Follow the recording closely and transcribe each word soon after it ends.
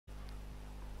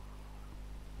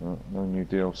No, no new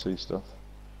DLC stuff.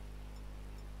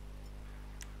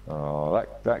 Oh,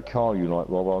 that car you like,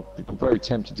 Rob, I'm very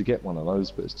tempted to get one of those,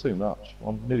 but it's too much.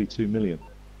 I'm nearly 2 million.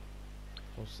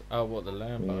 Oh, what, the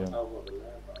Lambo?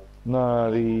 Yeah.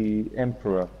 No, the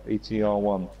Emperor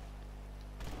ETR1.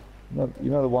 No, you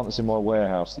know the one that's in my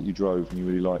warehouse that you drove and you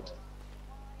really liked?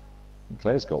 And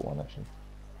Claire's got one, actually.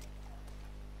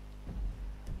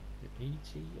 The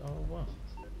ETR1?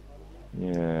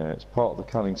 Yeah, it's part of the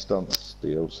Cunning Stunts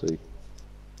DLC.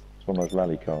 It's one of those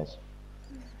rally cars.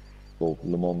 Or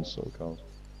Le Mans sort of cars.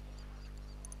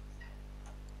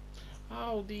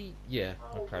 Oh, yeah,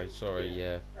 okay, sorry,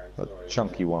 yeah. A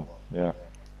chunky one, yeah.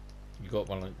 You got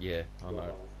one, yeah, I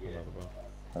know, another one.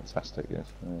 Fantastic, yes.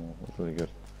 Yeah, it's really good.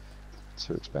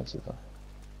 Too expensive, though.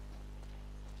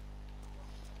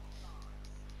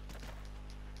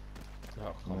 Oh,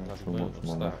 I can't bloody Too move, much what's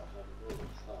money. that?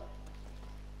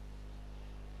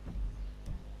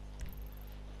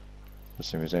 Let's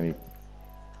see if there's any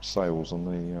sales on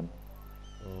the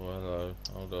Oh, hello,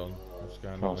 hold on, what's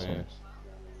going car on here? sales.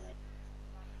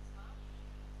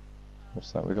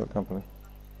 What's that we got, company?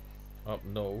 Up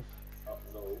north.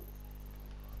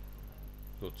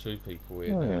 Got two people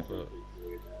here Oh, now, yeah. look.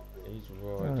 He's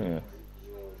Oh, riding. yeah.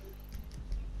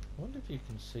 I wonder if you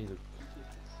can see the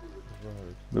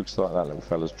road. Looks like that little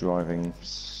fella's driving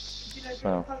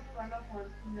south.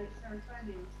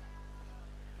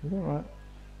 Is that right?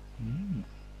 Mm.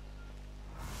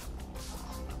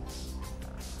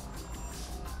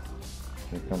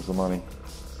 Here comes the money.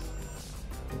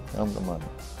 Here comes the money.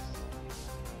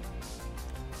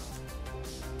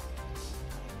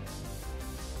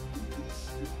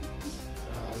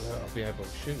 Oh, look, I'll be able to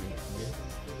shoot him from here.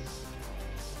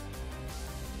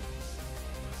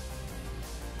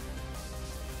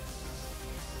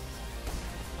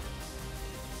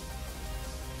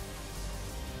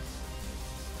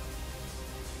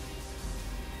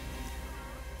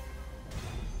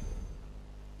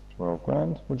 £12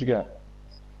 grand. What'd you get?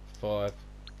 5.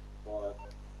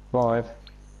 5.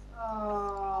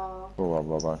 Oh. Oh, well,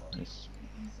 Robbo. It's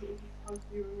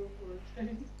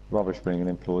rubbish being an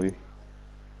employee.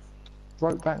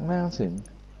 Brokeback Mountain.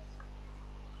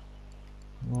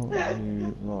 What are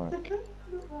you like?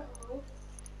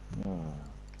 Oh.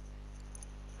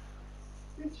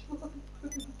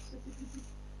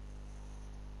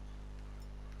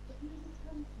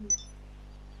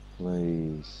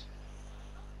 Please.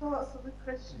 Oh, that's all the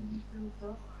questions you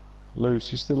built up.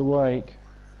 Luce, you still awake?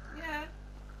 Yeah.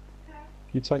 Can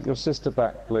you take your sister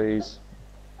back, please?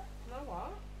 No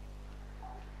what?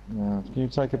 Can you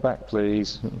take her back,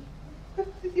 please?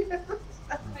 Yes.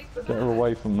 Get her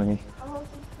away from me. Oh,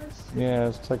 the question. Yeah,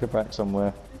 let's take her back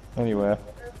somewhere. Anywhere.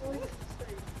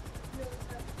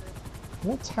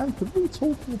 What's happened? What are you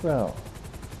talking about?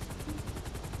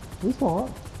 With what?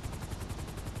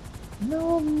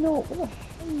 No, I'm not. What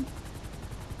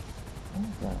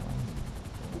the hell?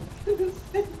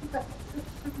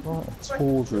 Right, a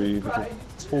tawdry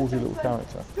little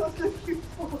character.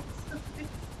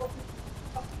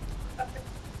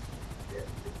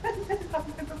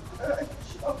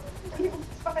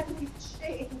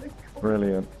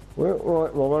 Brilliant. Well,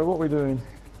 right, Robbo, what are we doing?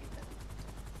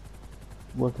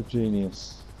 Work of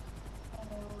genius.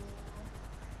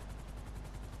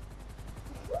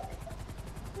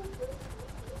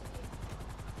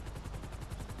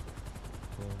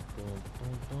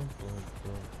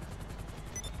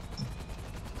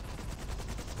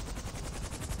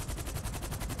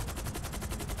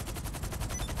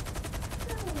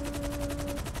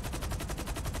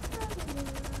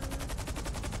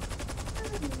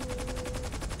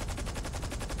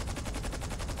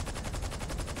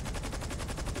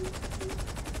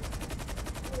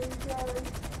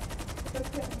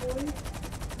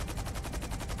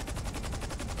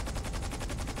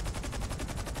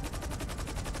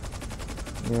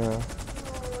 Yeah.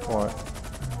 Right.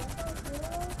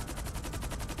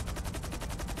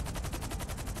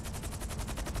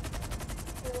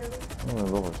 Oh,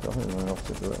 rubbish. I think we're in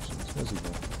opposite directions. Where's he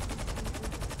going?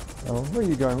 Oh, where are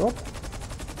you going, Rob?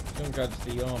 I'm going to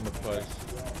the armour place.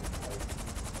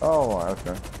 Oh, right,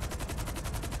 okay.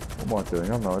 What am I doing?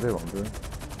 I've no idea what I'm doing.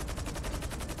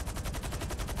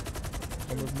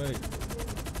 Come with me.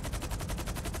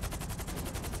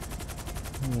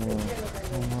 Yeah.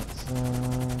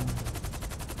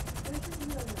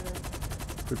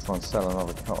 Could try and sell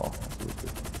another car. A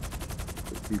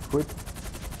few quid.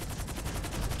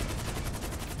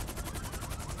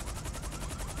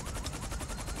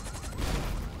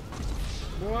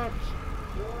 What?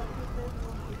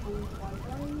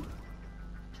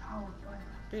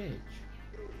 Bitch.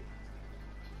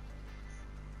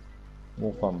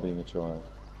 More fun being a child.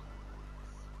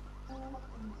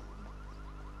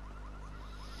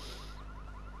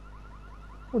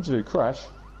 What'd you do, crash?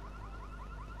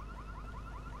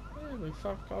 Yeah, we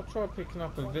fuck. I tried picking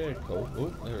up a vehicle.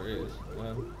 Oh, there it is.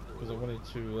 Because I wanted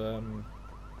to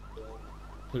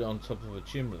put it on top of a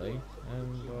chimney,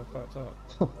 and I fucked up.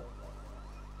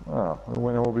 Ah, it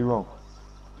went horribly wrong.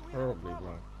 Horribly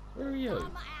wrong. Where are you?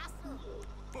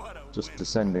 Just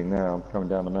descending now, I'm coming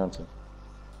down the mountain.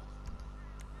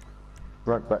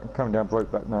 Coming down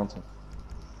Brokeback Mountain.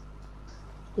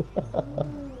 There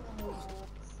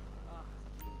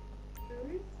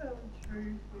is some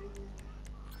truth in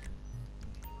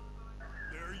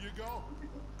There you go.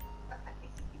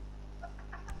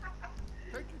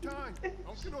 Take your time.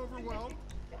 Don't get overwhelmed.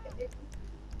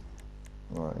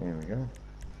 Right, here we go.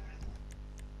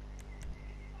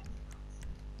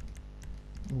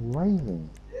 Raving.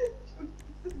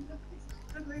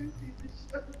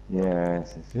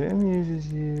 Yes, if it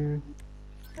amuses you.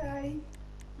 Okay,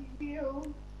 you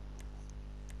will.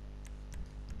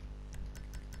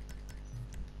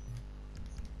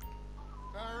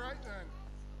 All right then.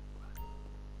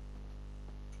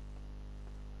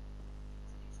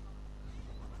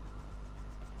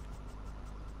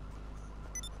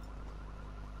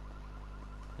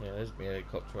 Yeah, there's my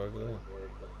helicopter over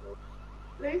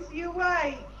there. Lucy,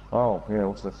 awake. Oh, yeah,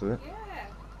 what's left of it? Yeah.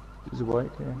 She's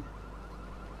awake, yeah.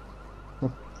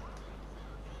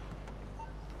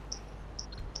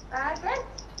 Margaret?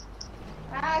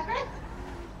 Margaret?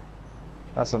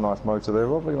 That's a nice motor there,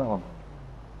 Rob, look at that one.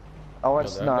 Oh,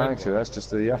 that's, that no, red actually, one. that's just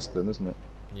the Aston, isn't it?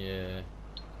 Yeah.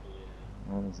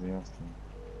 That is the Aston.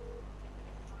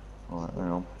 Alright, hang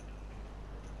on.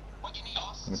 What you need,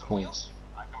 boss? Gonna Some call- wheels?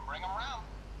 I can bring them around.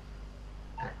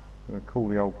 Gonna call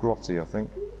the old grotty, I think.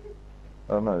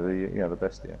 Oh no, the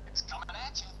Bestia. It's coming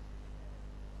at you.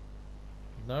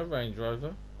 No Range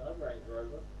Rover.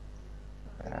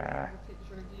 Ah, A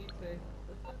picture of you two.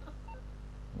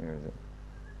 where is it?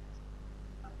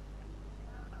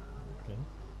 Okay.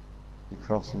 You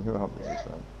crossing who up is this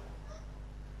one?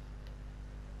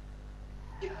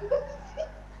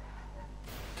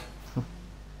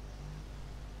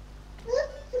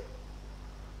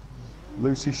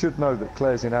 Lucy should know that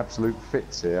Claire's in absolute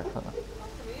fits here. I can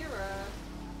hear her.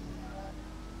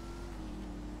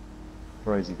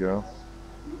 Crazy girl.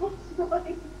 What's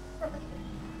mine?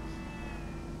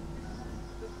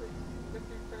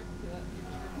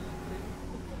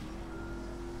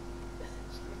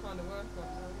 Just gonna find a work on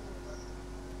her.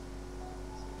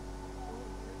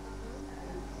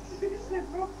 She said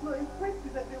Rob's not impressed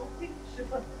with that little picture.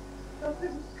 I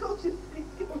said, Scotch is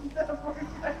going down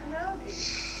Brokeback Mountain.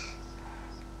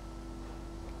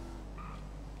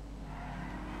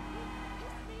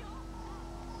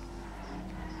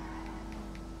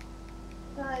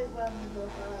 Hi, wonderful.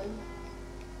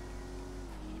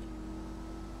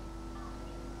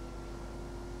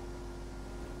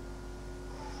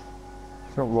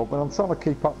 So, Rob, when I'm trying to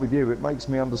keep up with you, it makes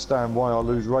me understand why I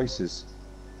lose races.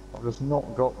 I've just not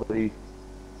got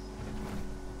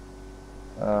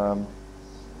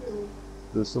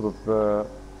the sort of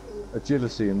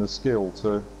agility and the skill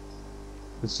to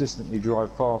consistently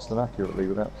drive fast and accurately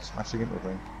without smashing into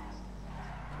things.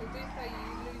 They do say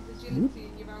you lose agility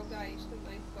in your old age, don't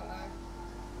they? But,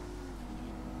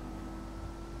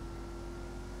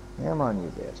 Come on, you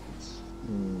bastards.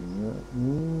 Don't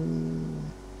know.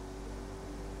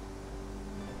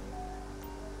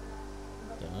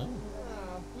 oh,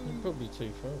 You're probably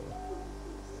too far.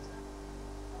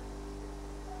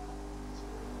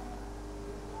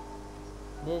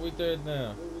 What are we doing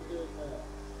now?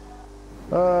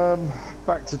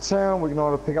 Back to town. We can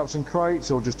either pick up some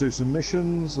crates or just do some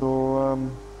missions or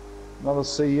another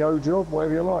CEO job,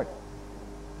 whatever you like.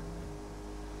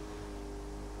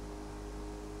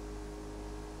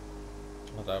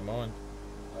 I don't mind.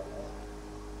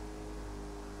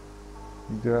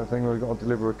 You do that thing where we've got to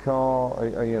deliver a car,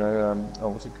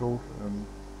 what's it called?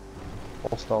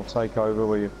 Hostile takeover,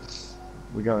 where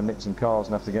we go and nick some cars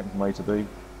and have to get them from A to B.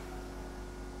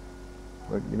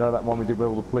 But you know that one we did where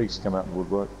all the police come out of the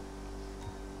woodwork?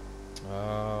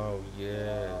 Oh yeah,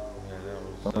 yeah, that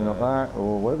was Something like that,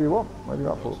 or whatever you want, whatever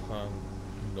you're up that for. was fun.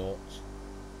 Not.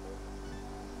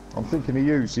 I'm thinking of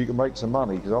you so you can make some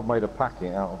money, because I've made a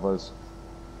packet out of those,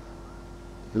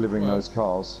 delivering Well- those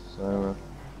cars, so...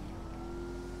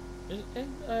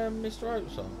 Isn't Mr.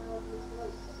 Oates on?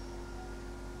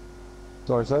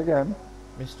 Sorry, say again?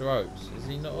 Mr. Oates, is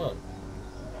he not on?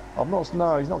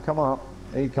 No, he's not come up.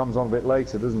 He comes on a bit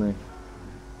later, doesn't he?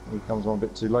 He comes on a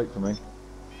bit too late for me.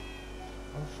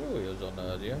 I'm sure he was on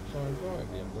earlier, so I invited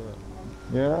him, but...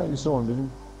 Yeah, you saw him, did you?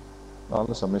 Oh,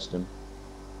 unless I missed him.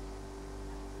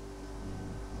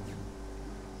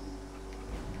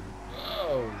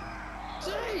 Oh,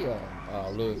 damn! Oh,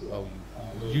 Oh look, oh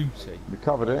you beauty.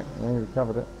 Recovered it. Yeah, you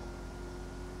recovered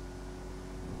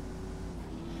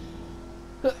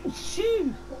it.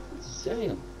 Shoo!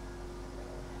 Damn.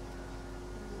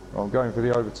 I'm going for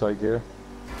the overtake here.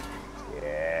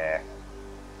 Yeah.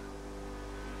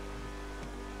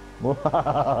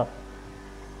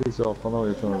 Piss off, I know what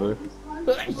you're trying to do. I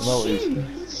know what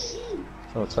he's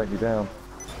trying to take me down.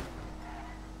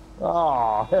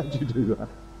 Ah, how'd you do that?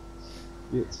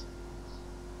 Yes.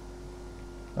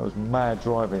 That was mad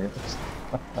driving it.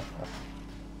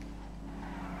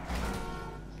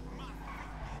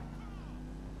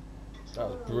 That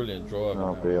was brilliant driving.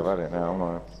 Oh dear, I've had it now,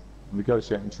 I'm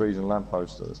negotiating trees and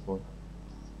lampposts at this point.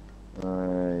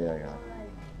 Yeah.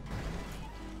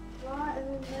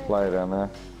 Play down there.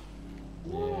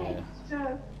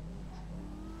 Yeah.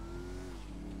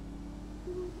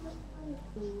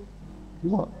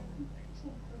 What?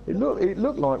 It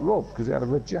looked like Rob because it had a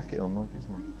red jacket on like his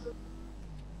one.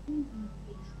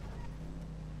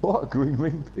 What a green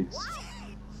ring piece.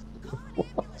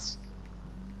 What?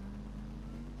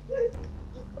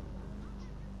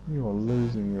 You are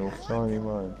losing your tiny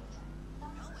mind.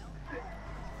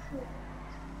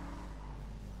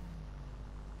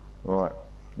 Right,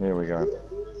 here we go.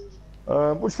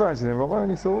 Which fancy then, Rob?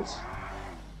 Any thoughts?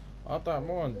 I don't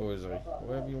mind, boys.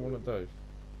 Whatever you want to do.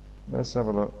 Let's have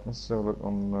a look. Let's have a look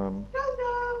on.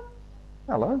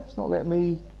 Hello. It's not letting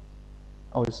me.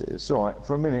 Oh, it's all right.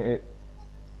 For a minute, it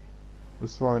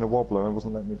was throwing a wobbler and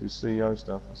wasn't letting me do CEO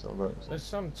stuff. Let's have a look. There's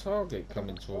some target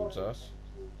coming towards us.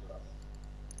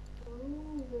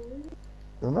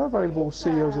 There are no available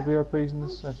CEOs of VIPs in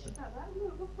this session.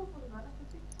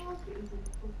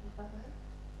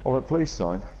 Oh, that police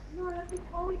sign. No, that's an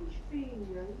orange thing,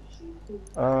 you know, stupid.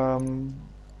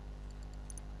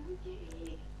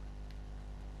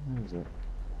 Where is it?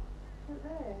 Look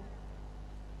there.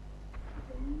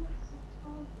 It's a massive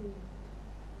target.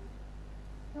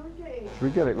 Go and get it. Should we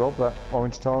get it, Rob? That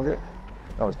orange target?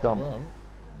 Oh, it's done. Right.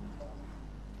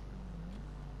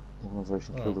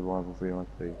 Organisation Oh. killed the rival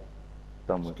VIP.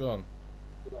 Done It's with. gone.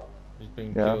 He's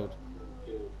been Yeah. killed.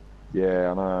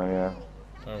 Yeah, I know. Yeah.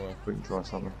 Oh well. We can try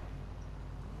something.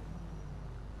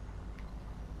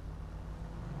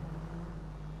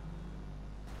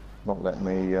 Not letting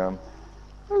me.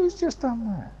 Who's just done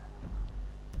that?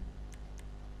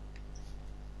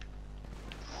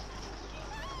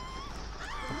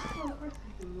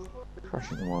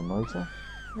 Crashing into my motor.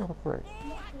 What a prick.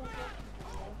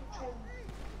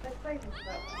 They're famous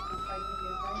about people playing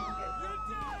video games and get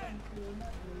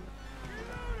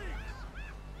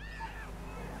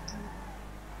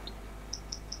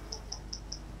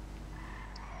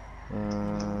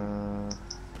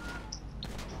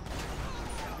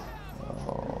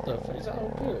Is that all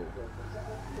good?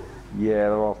 Yeah,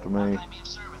 they're after me. Might be of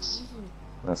service.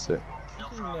 That's it. No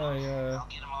Didn't problem. I, I'll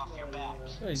get him off your back.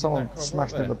 yeah, you Someone did that car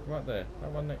smashed right in there, the- right there.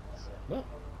 That one next. What?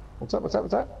 What's that? What's that?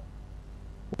 What's that?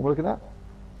 What are we looking at?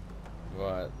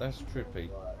 Right, that's trippy.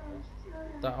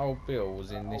 That old Bill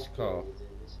was in this car.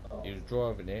 He was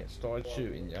driving it, started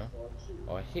shooting you.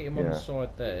 I hit him on Yeah. the side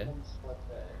there,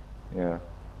 Yeah.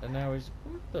 and now he's.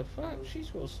 What the fuck? She's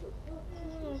got.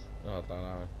 I don't know.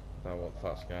 I don't know what the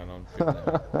fuck's going on.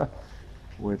 Tripping out.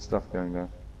 Weird stuff going down.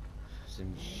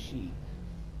 Some shit.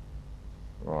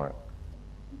 Right.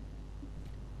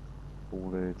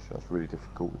 Haulage. That's really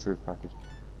difficult. Retrieve package.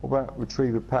 What about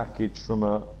retrieve a package from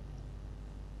a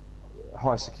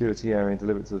high security area and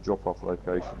deliver it to the drop-off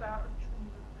location? about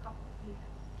a couple of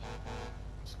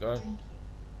Let's go.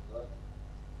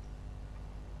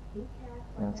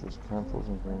 Answers, cancels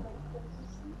and things.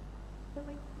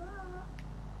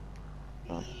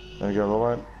 Right. There we go,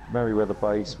 alright. Merryweather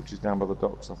Base, which is down by the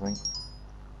docks, I think.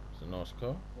 It's a nice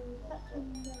car.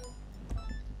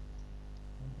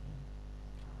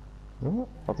 Alright,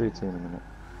 I'll do it to you in a minute.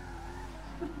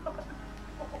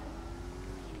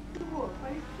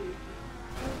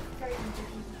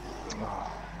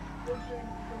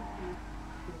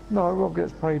 No, Rob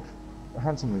gets paid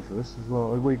handsomely for this as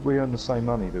well. We earn the same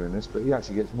money doing this, but he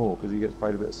actually gets more because he gets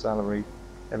paid a bit of salary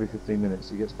every 15 minutes.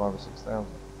 He gets 5,000 or 6,000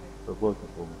 for working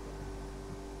for me.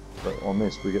 But on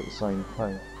this, we get the same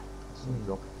pay. Same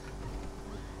job.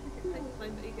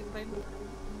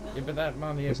 Yeah, but that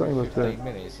money It's every only worth 15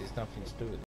 minutes is nothing to do with it.